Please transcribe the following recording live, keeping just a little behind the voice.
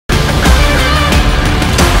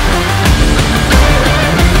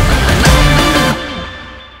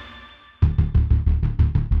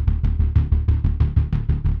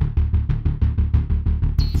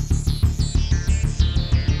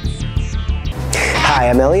Hi,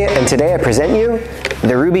 I'm Elliot, and today I present you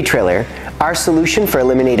the RUBI TRILLER, our solution for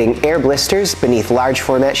eliminating air blisters beneath large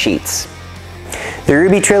format sheets. The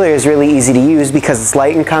RUBI TRILLER is really easy to use because it's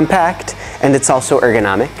light and compact, and it's also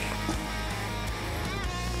ergonomic.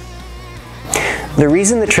 The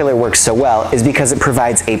reason the Triller works so well is because it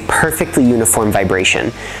provides a perfectly uniform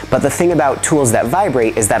vibration. But the thing about tools that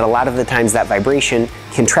vibrate is that a lot of the times that vibration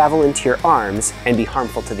can travel into your arms and be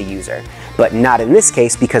harmful to the user. But not in this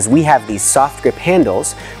case, because we have these soft grip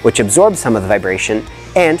handles which absorb some of the vibration,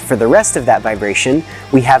 and for the rest of that vibration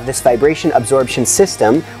we have this vibration absorption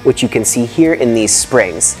system which you can see here in these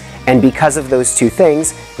springs. And because of those two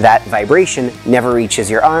things, that vibration never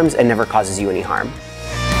reaches your arms and never causes you any harm.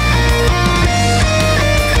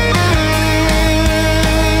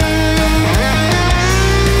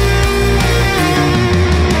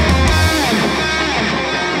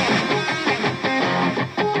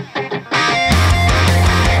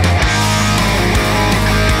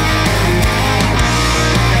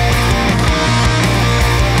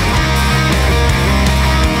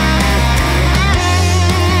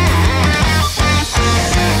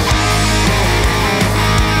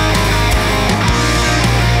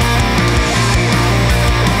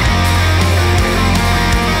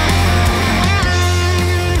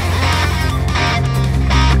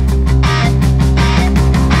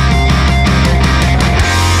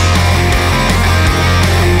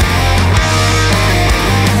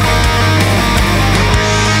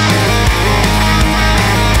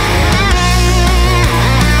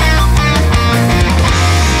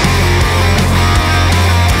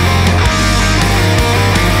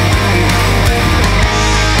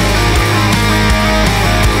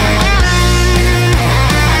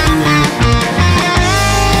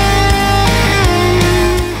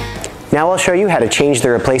 Now I'll show you how to change the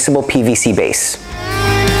replaceable PVC base.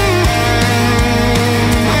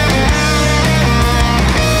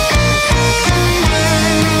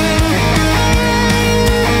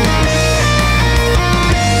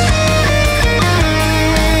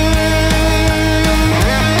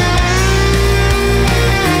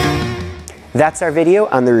 That's our video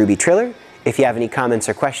on the RUBI TRILLER. If you have any comments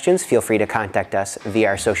or questions, feel free to contact us via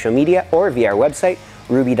our social media or via our website,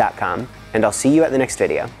 rubi.com. And I'll see you at the next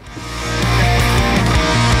video.